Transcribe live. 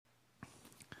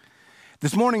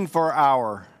This morning for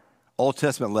our Old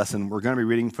Testament lesson, we're going to be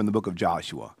reading from the book of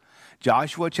Joshua.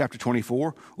 Joshua chapter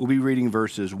 24, we'll be reading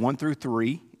verses 1 through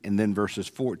 3 and then verses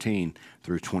 14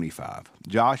 through 25.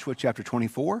 Joshua chapter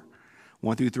 24,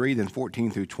 1 through 3, then 14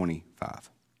 through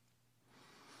 25.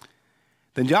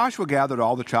 Then Joshua gathered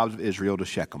all the tribes of Israel to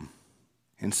Shechem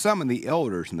and summoned the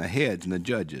elders and the heads and the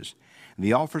judges and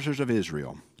the officers of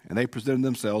Israel, and they presented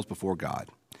themselves before God.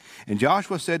 And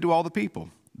Joshua said to all the people,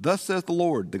 "Thus says the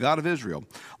Lord, the God of Israel,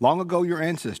 long ago your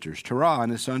ancestors, Terah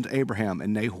and his sons Abraham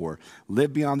and Nahor,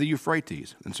 lived beyond the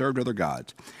Euphrates and served other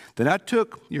gods. Then I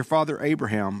took your father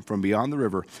Abraham from beyond the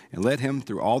river and led him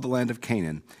through all the land of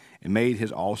Canaan and made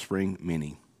his offspring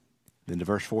many." Then to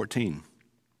verse 14.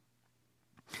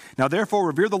 "Now therefore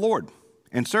revere the Lord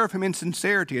and serve him in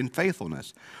sincerity and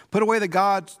faithfulness. Put away the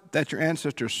gods that your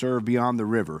ancestors served beyond the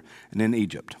river and in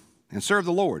Egypt, and serve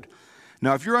the Lord.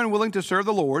 Now if you're unwilling to serve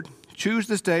the Lord, choose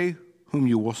this day whom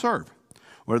you will serve.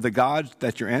 Whether the gods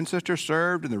that your ancestors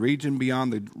served in the region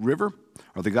beyond the river,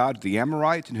 or the gods of the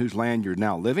Amorites in whose land you're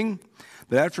now living.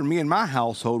 But as for me and my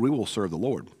household, we will serve the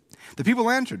Lord." The people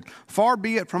answered, "Far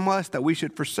be it from us that we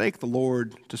should forsake the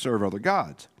Lord to serve other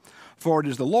gods. For it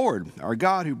is the Lord, our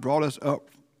God, who brought us up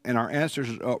and our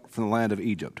ancestors up from the land of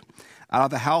Egypt, out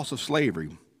of the house of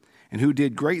slavery, and who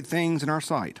did great things in our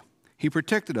sight. He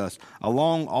protected us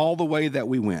along all the way that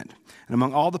we went, and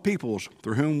among all the peoples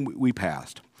through whom we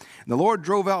passed. And the Lord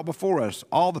drove out before us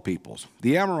all the peoples,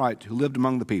 the Amorites who lived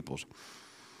among the peoples,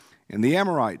 and the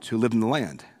Amorites who lived in the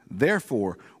land.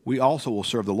 Therefore, we also will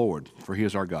serve the Lord, for he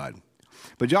is our God."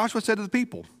 But Joshua said to the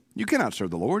people, "You cannot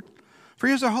serve the Lord, for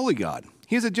he is a holy God.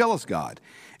 He is a jealous God,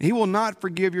 and he will not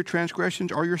forgive your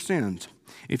transgressions or your sins.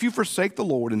 If you forsake the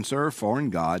Lord and serve foreign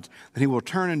gods, then he will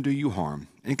turn and do you harm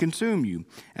and consume you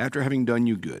after having done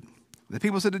you good." The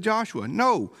people said to Joshua,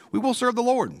 "No, we will serve the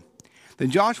Lord."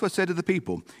 Then Joshua said to the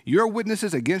people, "You are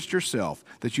witnesses against yourself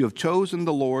that you have chosen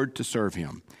the Lord to serve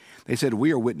him." They said,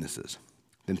 "We are witnesses."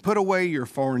 "Then put away your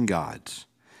foreign gods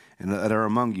and that are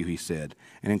among you," he said,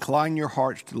 "and incline your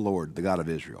hearts to the Lord, the God of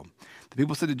Israel." The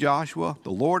people said to Joshua,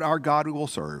 "The Lord our God we will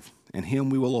serve, and him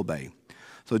we will obey."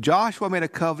 So Joshua made a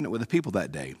covenant with the people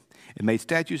that day and made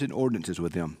statutes and ordinances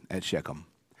with them at Shechem.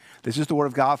 This is the word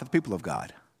of God for the people of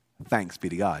God. Thanks be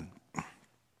to God.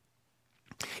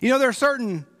 You know, there are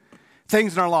certain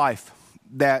things in our life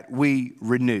that we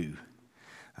renew.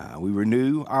 We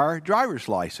renew our driver's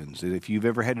license. And if you've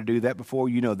ever had to do that before,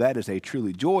 you know that is a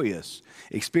truly joyous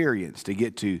experience to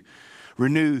get to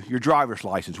renew your driver's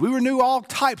license. We renew all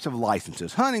types of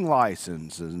licenses, hunting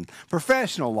license and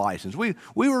professional license. We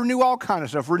renew all kinds of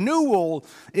stuff. Renewal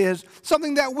is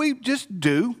something that we just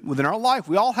do within our life.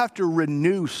 We all have to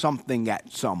renew something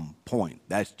at some point.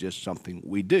 That's just something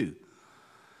we do.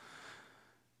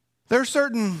 There are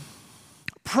certain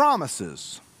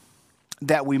promises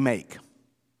that we make,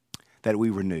 that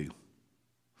we renew.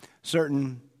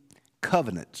 Certain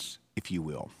covenants, if you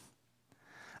will.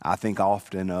 I think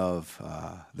often of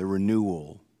the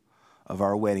renewal of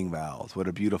our wedding vows. What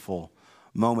a beautiful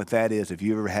moment that is if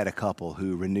you've ever had a couple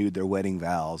who renewed their wedding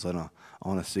vows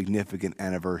on a significant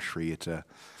anniversary.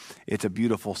 It's a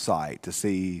beautiful sight to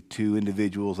see two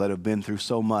individuals that have been through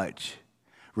so much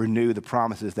renew the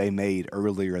promises they made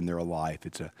earlier in their life.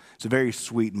 It's a very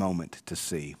sweet moment to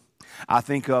see. I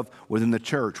think of within the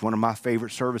church, one of my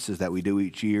favorite services that we do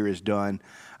each year is done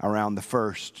around the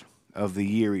first of the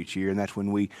year each year, and that's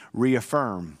when we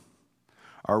reaffirm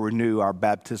or renew our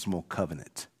baptismal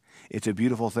covenant. It's a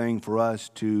beautiful thing for us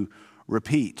to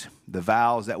repeat the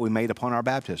vows that we made upon our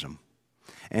baptism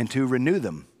and to renew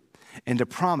them and to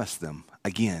promise them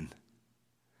again.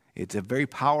 It's a very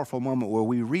powerful moment where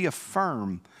we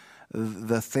reaffirm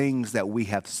the things that we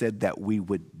have said that we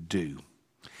would do.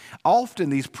 Often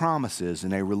these promises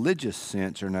in a religious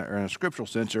sense or in a scriptural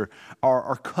sense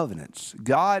are covenants.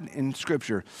 God in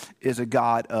Scripture is a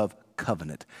God of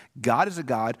covenant. God is a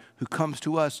God who comes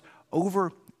to us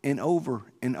over and over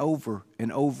and over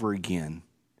and over again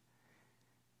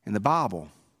in the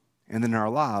Bible and in our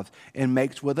lives and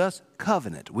makes with us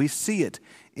covenant. We see it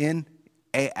in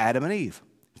Adam and Eve.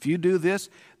 If you do this,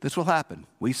 this will happen.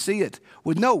 We see it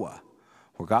with Noah,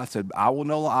 where God said,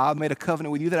 I made a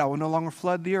covenant with you that I will no longer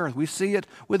flood the earth. We see it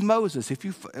with Moses,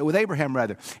 with Abraham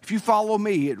rather. If you follow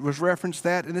me, it was referenced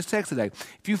that in this text today.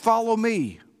 If you follow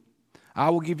me, I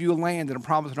will give you a land and a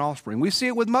promise and offspring. We see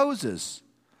it with Moses,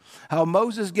 how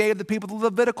Moses gave the people the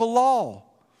Levitical law,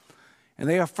 and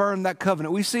they affirmed that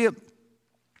covenant. We see it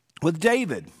with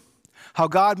David, how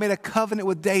God made a covenant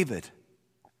with David.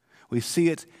 We see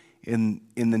it in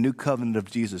the new covenant of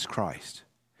Jesus Christ.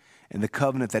 and the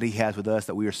covenant that he has with us,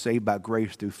 that we are saved by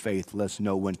grace through faith, lest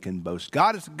no one can boast.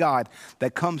 God is a God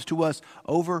that comes to us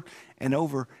over and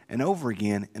over and over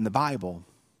again in the Bible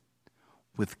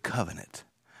with covenant.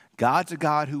 God's a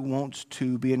God who wants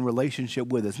to be in relationship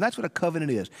with us. And that's what a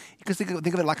covenant is. You can think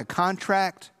of it like a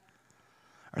contract,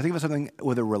 or think of something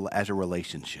as a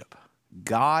relationship.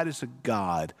 God is a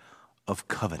God of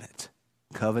covenant.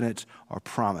 Covenants are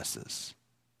promises,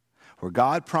 where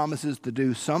God promises to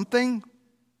do something,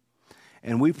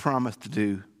 and we promise to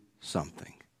do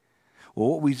something.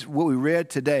 Well, what we read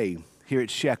today here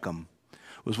at Shechem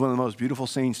was one of the most beautiful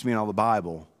scenes to me in all the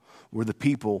Bible, where the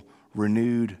people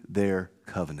renewed their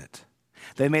covenant.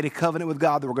 They made a covenant with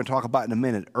God that we're going to talk about in a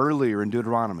minute, earlier in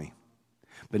Deuteronomy.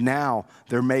 But now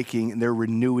they're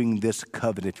renewing this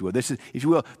covenant, if you will. This is, if you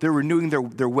will, they're renewing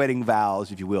their wedding vows,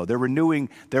 if you will. They're renewing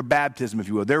their baptism, if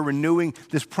you will. They're renewing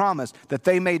this promise that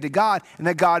they made to God and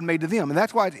that God made to them. And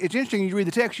that's why it's interesting, you read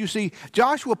the text, you see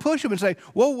Joshua push them and say,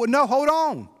 whoa, no, hold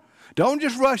on. Don't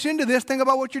just rush into this. Think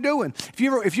about what you're doing. If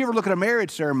you ever look at a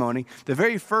marriage ceremony, the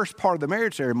very first part of the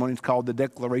marriage ceremony is called the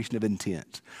Declaration of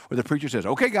Intent, where the preacher says,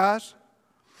 okay, guys,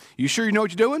 you sure you know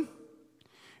what you're doing?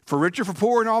 For richer, for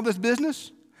poor, and all this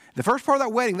business? The first part of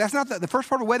that wedding, the first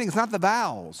part of the wedding is not the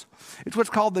vows. It's what's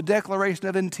called the Declaration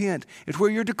of Intent. It's where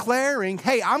you're declaring,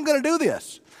 hey, I'm going to do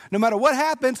this. No matter what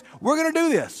happens, we're going to do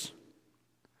this.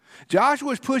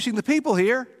 Joshua's pushing the people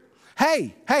here.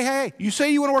 Hey, you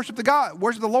say you want to worship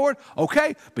the Lord?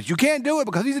 Okay, but you can't do it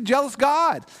because he's a jealous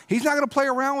God. He's not going to play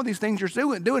around with these things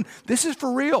you're doing. This is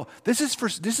for real. This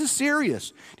is serious.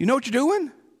 Do you know what you're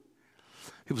doing?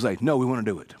 He was like, no, we want to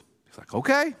do it. He's like,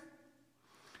 okay.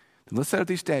 Then let's set up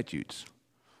these statutes.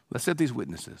 Let's set up these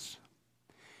witnesses.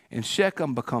 And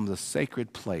Shechem becomes a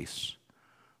sacred place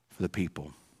for the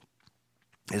people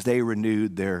as they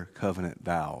renewed their covenant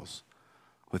vows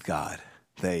with God.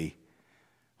 They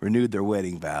renewed their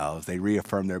wedding vows. They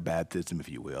reaffirmed their baptism, if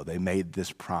you will. They made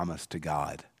this promise to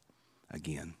God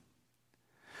again.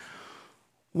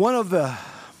 One of the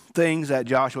things that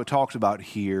Joshua talks about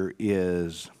here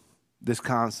is this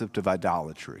concept of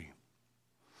idolatry.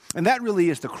 And that really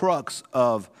is the crux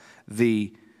of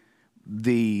the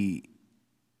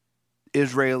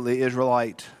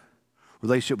Israelite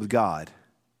relationship with God.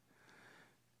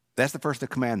 That's the first of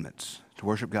the commandments, to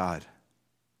worship God.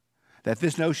 That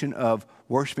this notion of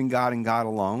worshiping God and God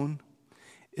alone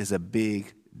is a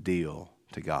big deal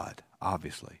to God,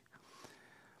 obviously.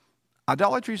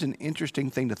 Idolatry is an interesting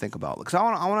thing to think about. Because I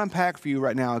want to unpack for you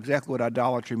right now exactly what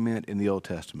idolatry meant in the Old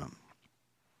Testament.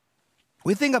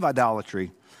 We think of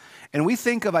idolatry, and we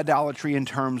think of idolatry in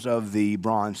terms of the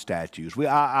bronze statues.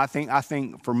 I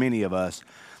think for many of us,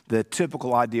 the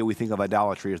typical idea we think of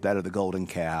idolatry is that of the golden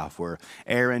calf, where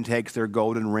Aaron takes their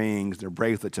golden rings, their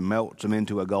bracelets, and melts them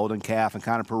into a golden calf and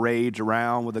kind of parades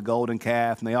around with a golden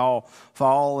calf, and they all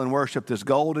fall and worship this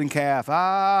golden calf.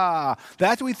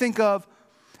 That's what we think of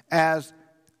as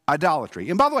idolatry.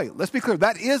 And by the way, let's be clear,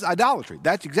 that is idolatry.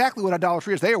 That's exactly what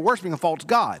idolatry is. They are worshiping a false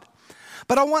god.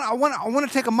 But I want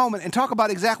to take a moment and talk about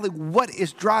exactly what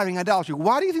is driving idolatry.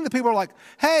 Why do you think the people are like,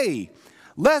 hey,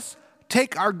 let's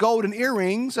take our golden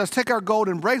earrings, let's take our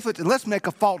golden bracelets, and let's make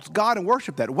a false god and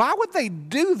worship that? Why would they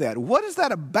do that? What is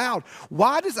that about?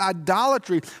 Why does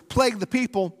idolatry plague the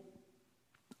people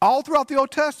all throughout the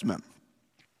Old Testament?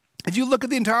 If you look at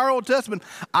the entire Old Testament,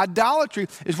 idolatry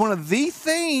is one of the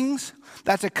things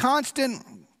that's a constant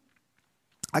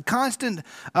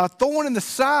thorn in the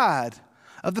side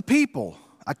of the people,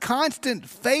 a constant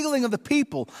failing of the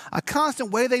people, a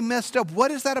constant way they messed up. What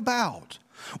is that about?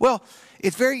 Well,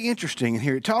 it's very interesting in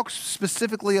here. It talks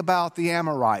specifically about the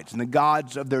Amorites and the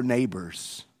gods of their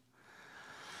neighbors.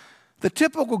 The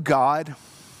typical god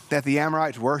that the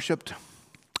Amorites worshipped,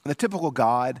 the typical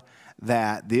god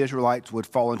that the Israelites would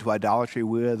fall into idolatry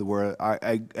with, were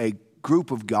a group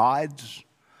of gods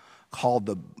called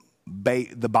the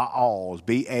Baals,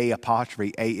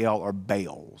 B-A'-Al, or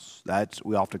Baals.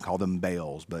 We often call them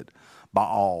Baals, but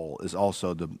Baal is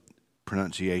also the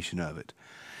pronunciation of it.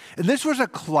 And this was a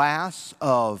class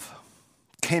of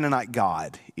Canaanite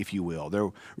god, if you will. There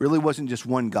really wasn't just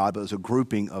one god, but it was a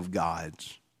grouping of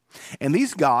gods. And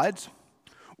these gods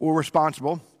were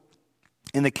responsible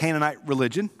in the Canaanite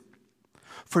religion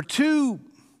for two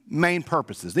main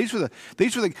purposes. The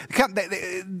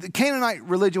Canaanite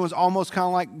religion was almost kind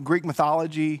of like Greek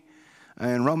mythology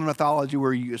and Roman mythology,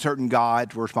 where certain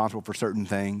gods were responsible for certain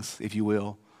things, if you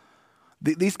will.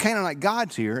 These Canaanite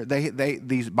gods here,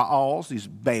 these Baals, these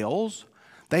Baals,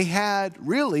 they had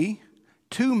really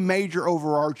two major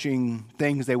overarching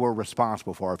things they were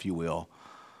responsible for, if you will.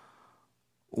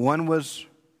 One was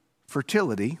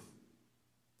fertility,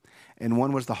 and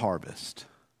one was the harvest.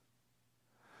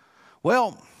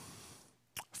 Well,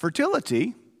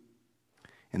 fertility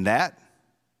in that,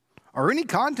 or any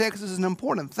context, is an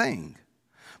important thing.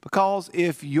 Because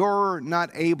if you're not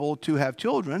able to have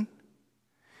children,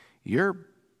 you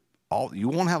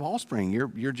won't have offspring.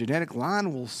 Your genetic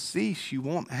line will cease. You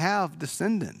won't have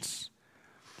descendants.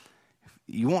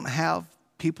 You won't have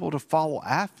people to follow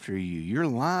after you. Your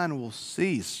line will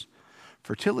cease.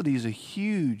 Fertility is a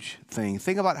huge thing.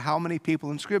 Think about how many people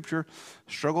in Scripture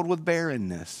struggled with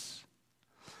barrenness.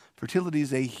 Fertility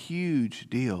is a huge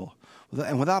deal.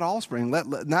 And without offspring,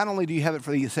 not only do you have it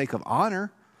for the sake of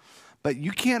honor, but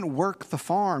you can't work the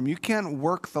farm. You can't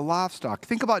work the livestock.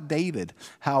 Think about David,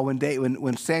 how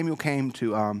when Samuel came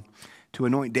to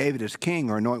anoint David as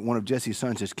king, or anoint one of Jesse's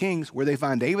sons as kings, where they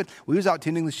find David? Well, he was out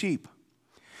tending the sheep.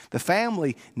 The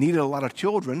family needed a lot of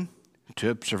children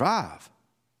to survive.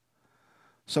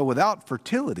 So without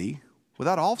fertility,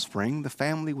 without offspring, the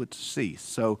family would cease.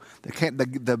 So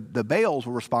the Baals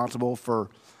were responsible for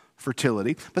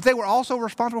fertility, but they were also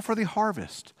responsible for the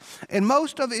harvest. And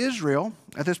most of Israel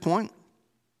at this point,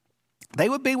 they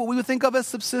would be what we would think of as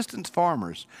subsistence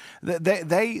farmers.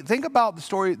 They think about the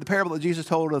story, the parable that Jesus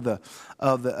told of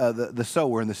the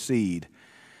sower and the seed.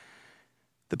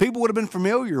 The people would have been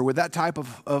familiar with that type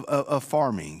of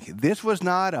farming. This was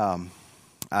not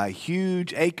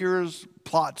huge acres,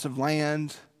 plots of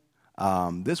land.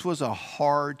 This was a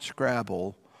hard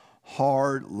scrabble,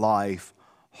 hard life,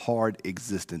 hard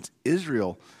existence.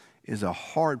 Israel is a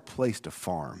hard place to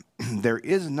farm. There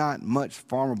is not much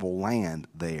farmable land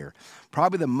there.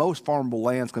 Probably the most farmable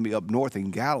land is going to be up north in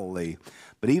Galilee,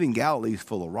 but even Galilee is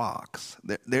full of rocks.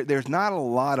 There's not a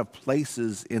lot of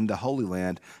places in the Holy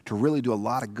Land to really do a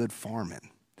lot of good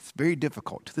farming. It's very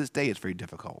difficult. To this day, it's very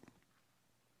difficult.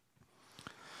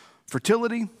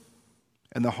 Fertility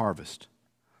and the harvest.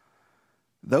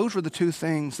 Those were the two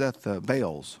things that the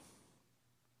Baals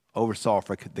oversaw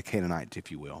for the Canaanites,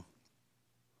 if you will.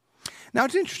 Now,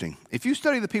 it's interesting. If you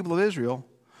study the people of Israel,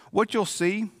 what you'll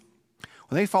see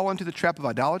when they fall into the trap of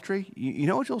idolatry, you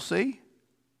know what you'll see?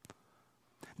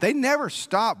 They never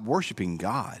stop worshiping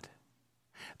God.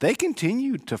 They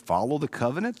continue to follow the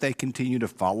covenant. They continue to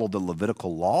follow the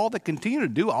Levitical law. They continue to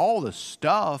do all the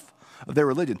stuff of their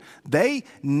religion. They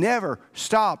never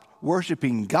stopped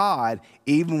worshiping God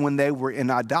even when they were in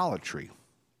idolatry.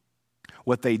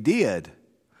 What they did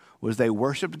was they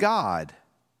worshiped God,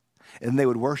 and they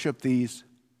would worship these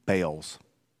Baals.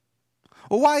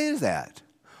 Well, why is that?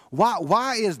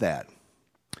 Why is that?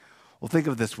 Well, think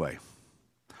of it this way.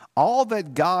 All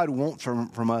that God wants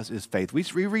from us is faith.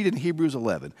 We read in Hebrews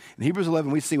 11. In Hebrews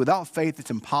 11, we see without faith,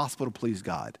 it's impossible to please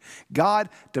God. God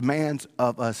demands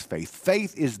of us faith.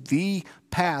 Faith is the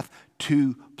path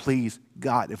to please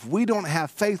God. If we don't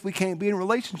have faith, we can't be in a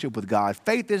relationship with God.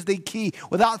 Faith is the key.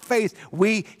 Without faith,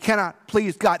 we cannot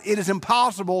please God. It is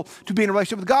impossible to be in a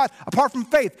relationship with God apart from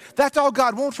faith. That's all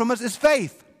God wants from us is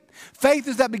faith. Faith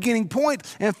is that beginning point,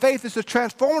 and faith is the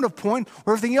transformative point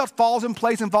where everything else falls in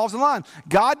place and falls in line.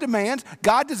 God demands,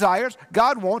 God desires,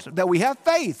 God wants that we have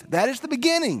faith. That is the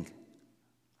beginning.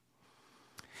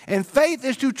 And faith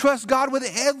is to trust God with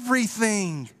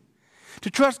everything.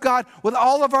 To trust God with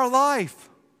all of our life,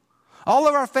 all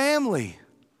of our family,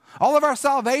 all of our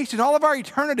salvation, all of our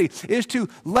eternity, is to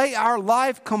lay our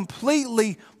life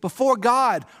completely before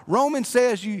God. Romans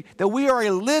says that we are a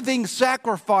living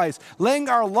sacrifice, laying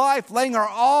our life, laying our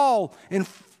all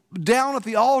down at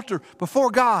the altar before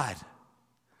God.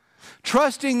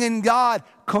 Trusting in God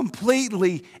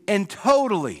completely and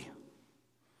totally.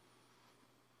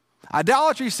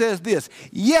 Idolatry says this: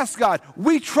 yes, God,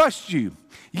 we trust you.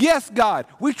 Yes, God,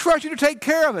 we trust you to take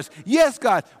care of us. Yes,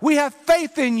 God, we have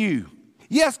faith in you.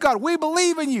 Yes, God, we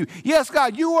believe in you. Yes,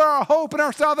 God, you are our hope and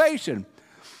our salvation.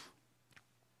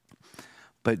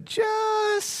 But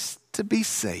just to be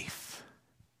safe,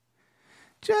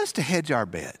 just to hedge our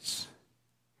bets,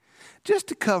 just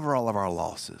to cover all of our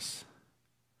losses,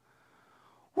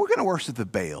 we're going to worship the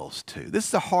Baals too. This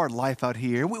is a hard life out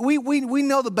here. We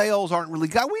know the Baals aren't really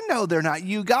God. We know they're not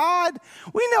you, God.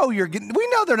 We know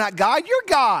they're not God. You're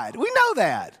God. We know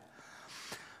that.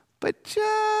 But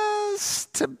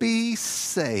just to be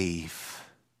safe,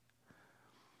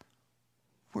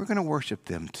 we're going to worship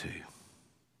them too.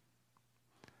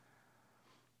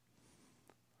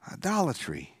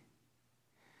 Idolatry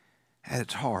at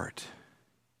its heart,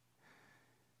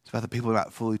 it's about the people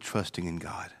not fully trusting in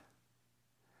God.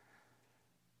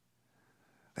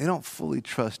 They don't fully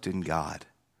trust in God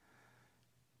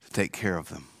to take care of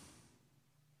them.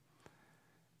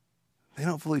 They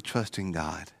don't fully trust in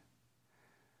God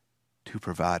to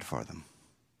provide for them.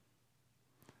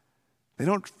 They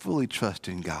don't fully trust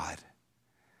in God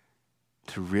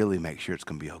to really make sure it's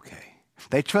going to be okay.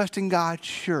 They trust in God,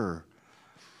 sure.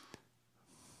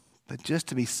 But just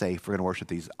to be safe, we're going to worship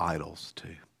these idols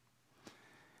too.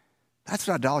 That's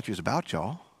what idolatry is about,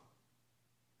 y'all.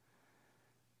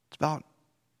 It's about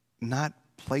not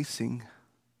placing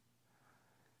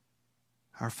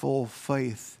our full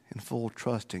faith and full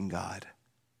trust in God,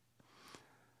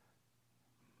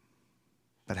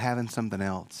 but having something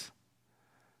else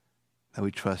that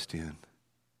we trust in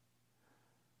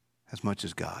as much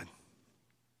as God.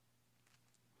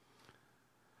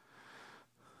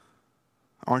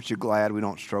 Aren't you glad we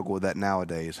don't struggle with that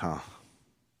nowadays, huh?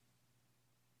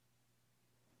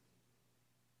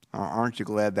 Aren't you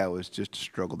glad that was just a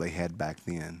struggle they had back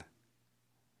then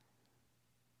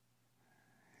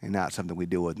and not something we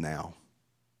deal with now?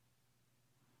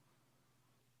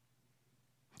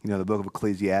 You know, the book of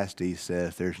Ecclesiastes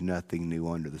says there's nothing new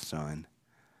under the sun.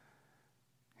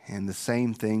 And the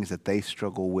same things that they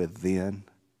struggle with then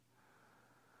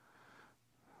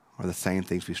are the same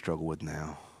things we struggle with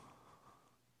now.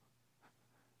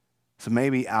 So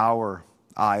maybe our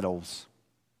idols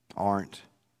aren't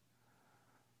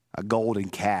a golden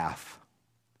calf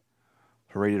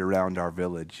paraded around our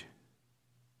village.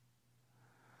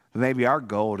 But maybe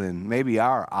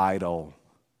our idol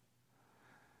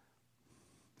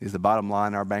is the bottom line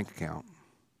in our bank account.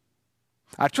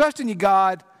 I trust in you,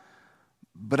 God,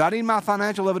 but I need my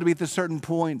financial level to be at this certain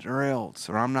point or else,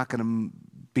 or I'm not going to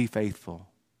be faithful.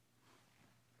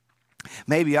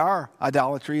 Maybe our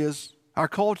idolatry is our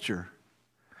culture.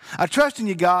 I trust in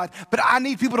you, God, but I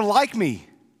need people to like me.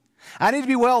 I need to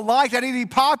be well liked. I need to be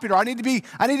popular. I need to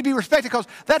be respected, because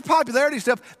that popularity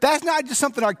stuff, that's not just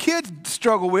something our kids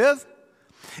struggle with.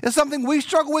 It's something we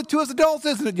struggle with too as adults,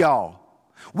 isn't it, y'all?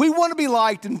 We want to be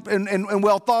liked and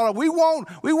well thought of. We want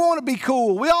to be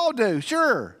cool. We all do,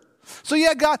 sure. So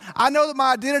yeah, God, I know that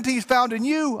my identity is found in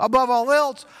you above all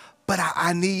else, but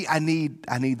I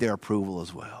need their approval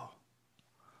as well.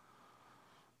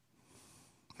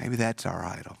 Maybe that's our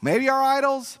idol. Maybe our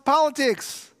idol's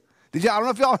politics. I don't know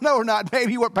if y'all know or not,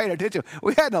 maybe you weren't paying attention.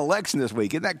 We had an election this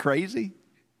week. Isn't that crazy?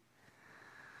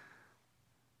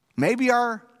 Maybe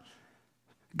God,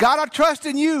 I trust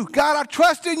in you. God, I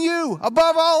trust in you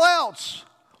above all else.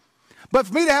 But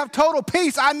for me to have total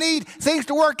peace, I need things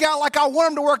to work out like I want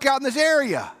them to work out in this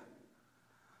area.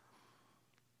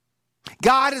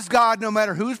 God is God no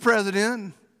matter who's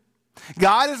president.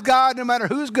 God is God no matter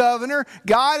who's governor.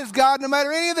 God is God no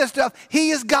matter any of this stuff.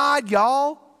 He is God,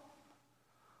 y'all.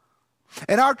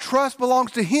 And our trust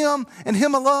belongs to Him and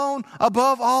Him alone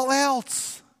above all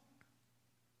else.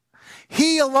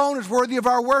 He alone is worthy of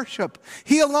our worship.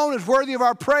 He alone is worthy of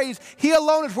our praise. He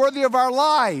alone is worthy of our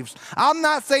lives. I'm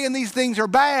not saying these things are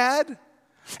bad.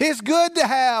 It's good to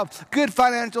have good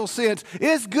financial sense.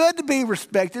 It's good to be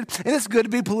respected, and it's good to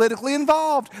be politically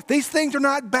involved. These things are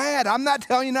not bad. I'm not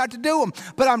telling you not to do them,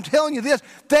 but I'm telling you this: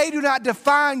 they do not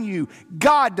define you.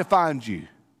 God defines you.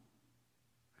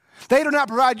 They do not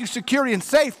provide you security and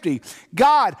safety.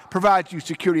 God provides you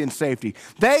security and safety.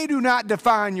 They do not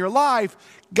define your life.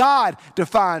 God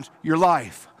defines your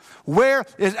life. Where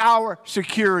is our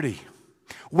security?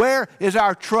 Where is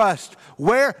our trust?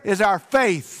 Where is our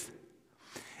faith?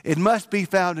 It must be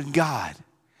found in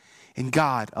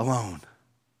God alone.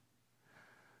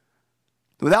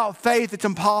 Without faith, it's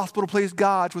impossible to please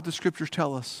God, is what the Scriptures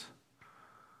tell us.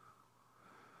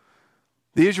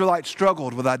 The Israelites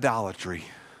struggled with idolatry.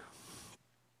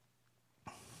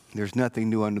 There's nothing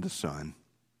new under the sun.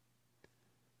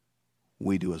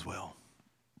 We do as well.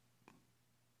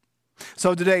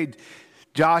 So today,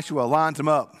 Joshua lines them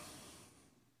up.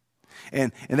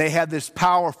 And they have this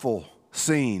powerful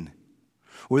scene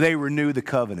where they renew the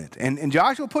covenant. And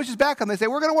Joshua pushes back on them. They say,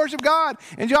 we're going to worship God.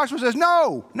 And Joshua says,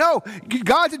 no,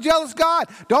 God's a jealous God.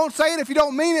 Don't say it if you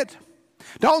don't mean it.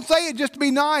 Don't say it just to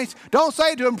be nice. Don't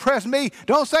say it to impress me.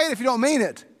 Don't say it if you don't mean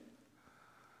it.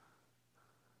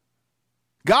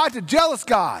 God's a jealous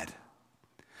God.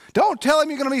 Don't tell him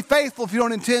you're going to be faithful if you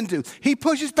don't intend to. He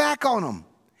pushes back on them.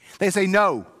 They say,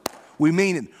 no, we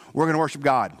mean it. We're going to worship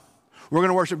God. We're going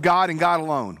to worship God and God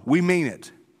alone. We mean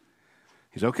it.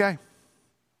 He's okay.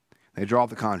 They draw up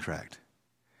the contract.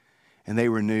 And they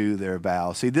renew their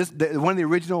vows. See, one of the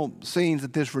original scenes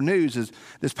that this renews is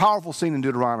this powerful scene in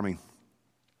Deuteronomy,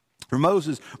 where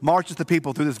Moses marches the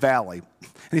people through this valley.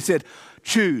 And he said,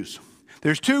 choose.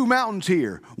 There's two mountains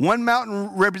here. One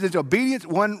mountain represents obedience,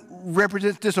 one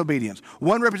represents disobedience.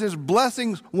 One represents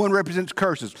blessings, one represents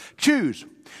curses. Choose.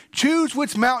 Choose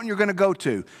which mountain you're going to go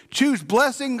to. Choose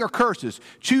blessing or curses.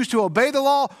 Choose to obey the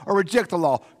law or reject the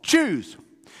law. Choose.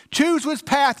 Choose which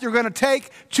path you're going to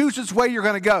take. Choose which way you're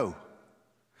going to go.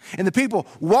 And the people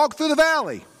walked through the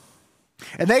valley.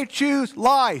 And they choose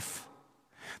life.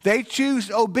 They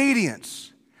choose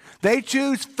obedience. They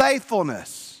choose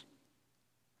faithfulness.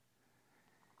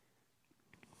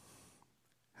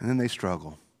 And then they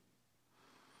struggle.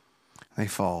 They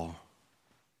fall.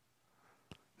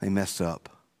 They mess up.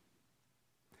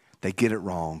 They get it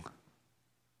wrong.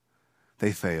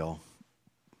 They fail.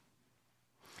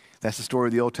 That's the story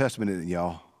of the Old Testament, isn't it,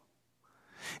 y'all?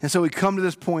 And so we come to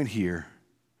this point here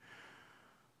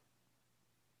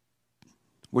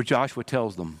where Joshua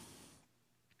tells them,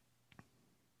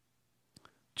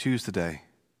 choose today.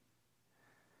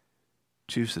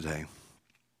 Choose today.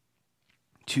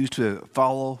 Choose to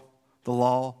follow the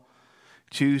law.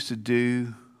 Choose to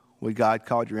do what God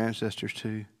called your ancestors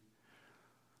to.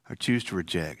 Or choose to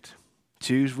reject.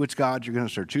 Choose which God you're going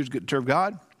to serve. Choose to serve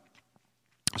God.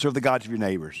 Serve the gods of your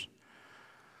neighbors.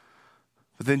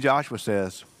 But then Joshua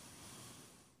says,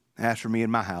 as for me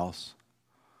and my house,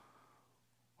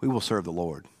 we will serve the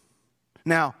Lord.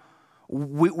 Now,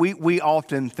 we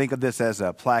often think of this as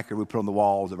a placard we put on the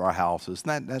walls of our houses.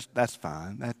 That's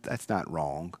fine. That's not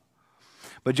wrong.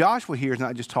 But Joshua here is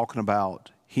not just talking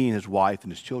about he and his wife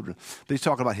and his children, but he's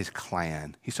talking about his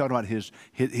clan. He's talking about his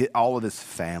all of his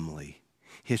family,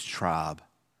 his tribe.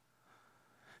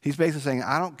 He's basically saying,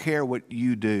 I don't care what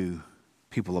you do,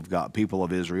 people of God, people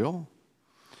of Israel.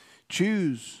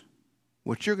 Choose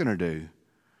what you're going to do.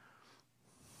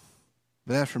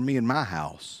 But as for me and my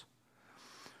house,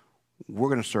 we're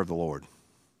going to serve the Lord.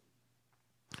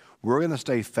 We're going to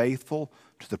stay faithful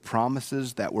to the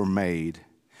promises that were made,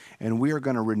 and we are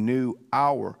going to renew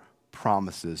our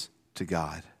promises to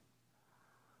God.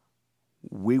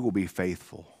 We will be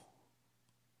faithful.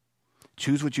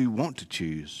 Choose what you want to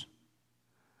choose.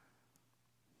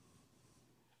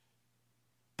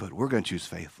 But we're going to choose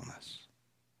faithfulness.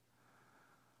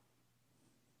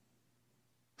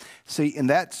 See, and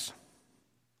that's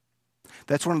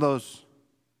one of those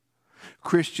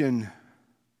Christian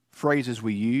phrases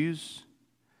we use.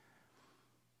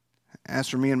 As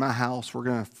for me and my house, we're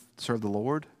going to serve the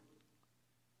Lord.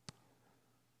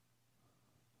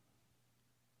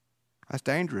 That's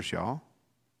dangerous, y'all.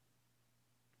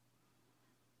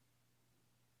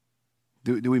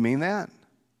 Do we mean that?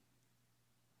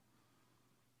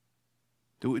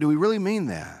 Do we really mean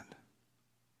that?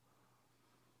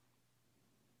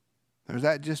 Or is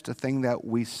that just a thing that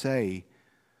we say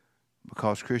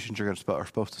because Christians are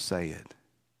supposed to say it?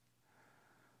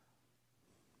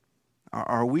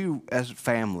 Are we as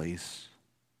families,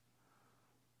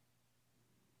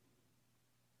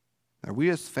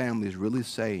 really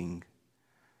saying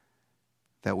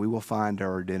that we will find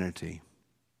our identity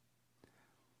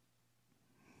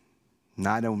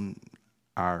not on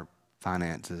our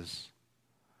finances,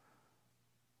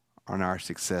 on our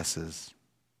successes,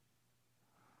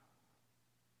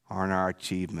 on our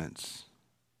achievements,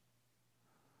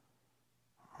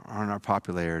 on our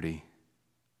popularity,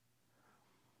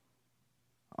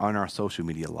 on our social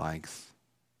media likes?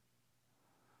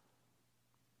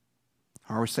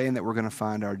 Are we saying that we're going to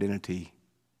find our identity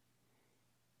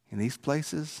in these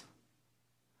places?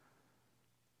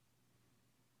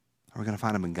 Or are we going to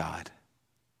find them in God?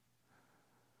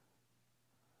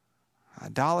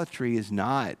 Idolatry is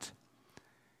not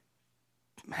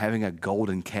having a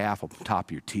golden calf on top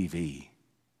of your TV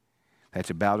that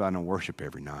you bow down and worship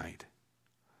every night.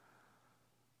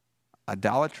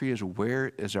 Idolatry is,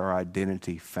 where is our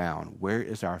identity found? Where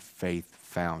is our faith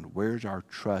found? Where's our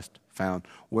trust found?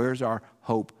 Where's our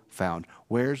hope found?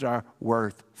 Where's our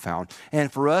worth found?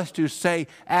 And for us to say,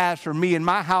 as for me and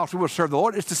my house, we will serve the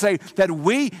Lord, is to say that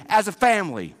we as a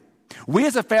family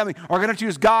are going to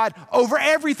choose God over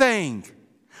everything.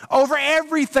 Over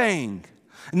everything.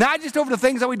 Not just over the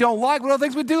things that we don't like, but over the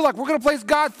things we do like. We're going to place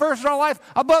God first in our life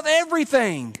above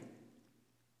everything.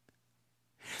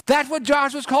 That's what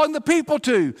Joshua's calling the people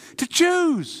to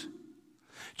choose.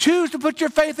 Choose to put your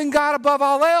faith in God above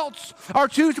all else, or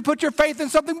choose to put your faith in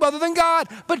something other than God.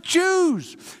 But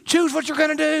choose. Choose what you're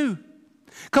going to do.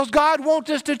 Because God wants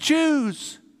us to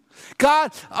choose.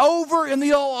 God, over and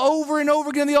over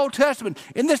again in the Old Testament,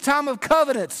 in this time of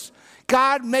covenants,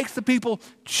 God makes the people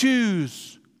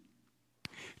choose.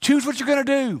 Choose what you're going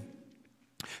to do.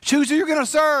 Choose who you're going to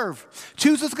serve.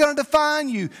 Choose what's going to define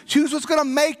you. Choose what's going to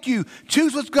make you.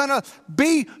 Choose what's going to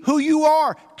be who you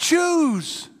are.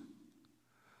 Choose.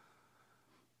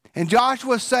 And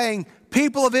Joshua's saying,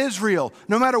 people of Israel,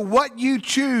 no matter what you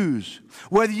choose,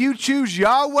 whether you choose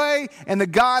Yahweh and the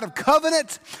God of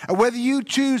covenant, or whether you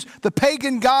choose the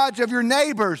pagan gods of your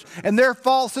neighbors and their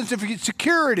false sense of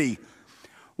security,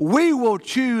 we will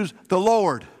choose the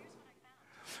Lord.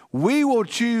 We will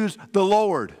choose the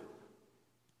Lord.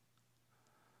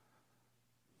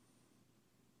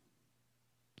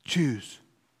 Choose.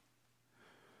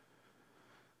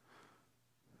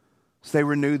 So they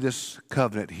renewed this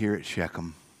covenant here at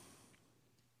Shechem.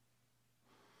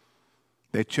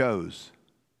 They chose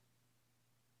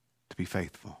to be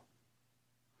faithful.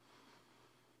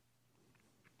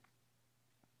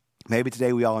 Maybe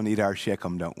today we all need our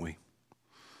Shechem, don't we?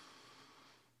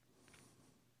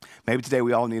 Maybe today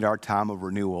we all need our time of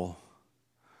renewal,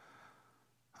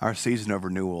 our season of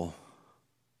renewal,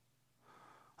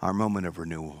 our moment of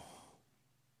renewal.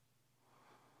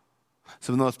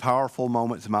 Some of the most powerful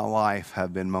moments in my life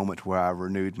have been moments where I've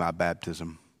renewed my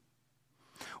baptism,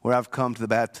 where I've come to the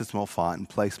baptismal font and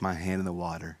placed my hand in the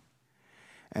water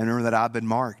and remember that I've been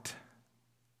marked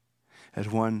as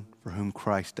one for whom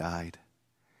Christ died.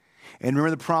 And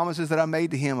remember the promises that I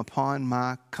made to him upon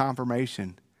my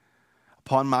confirmation,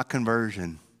 upon my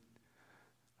conversion,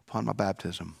 upon my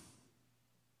baptism.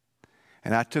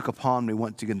 And I took upon me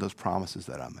once again those promises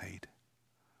that I made.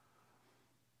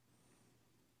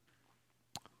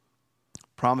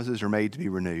 Promises are made to be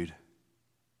renewed.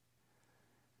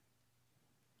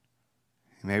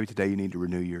 And maybe today you need to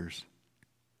renew yours.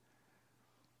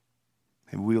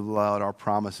 Maybe we've allowed our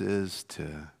promises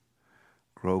to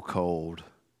grow cold.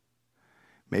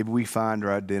 Maybe we find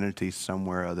our identity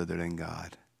somewhere other than in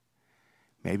God.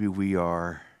 Maybe we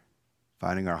are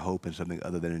finding our hope in something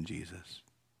other than in Jesus.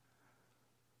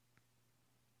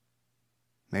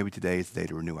 Maybe today is the day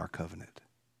to renew our covenant.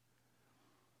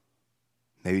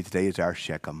 Maybe today is our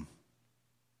Shechem.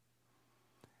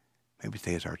 Maybe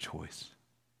today is our choice.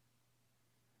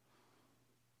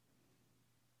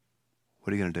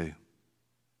 What are you going to do?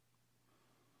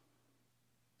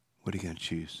 What are you going to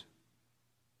choose?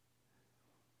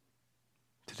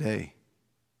 Today,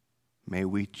 may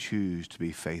we choose to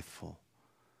be faithful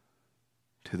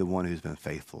to the one who's been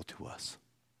faithful to us.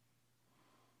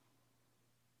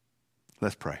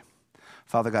 Let's pray.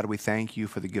 Father God, we thank you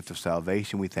for the gift of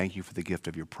salvation. We thank you for the gift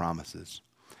of your promises.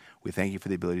 We thank you for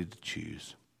the ability to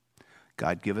choose.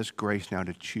 God, give us grace now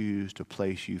to choose to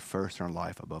place you first in our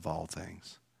life above all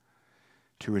things,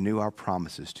 to renew our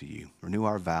promises to you, renew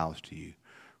our vows to you,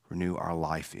 renew our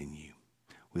life in you.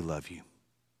 We love you.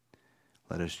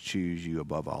 Let us choose you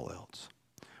above all else.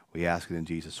 We ask it in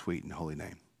Jesus' sweet and holy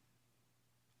name.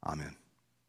 Amen.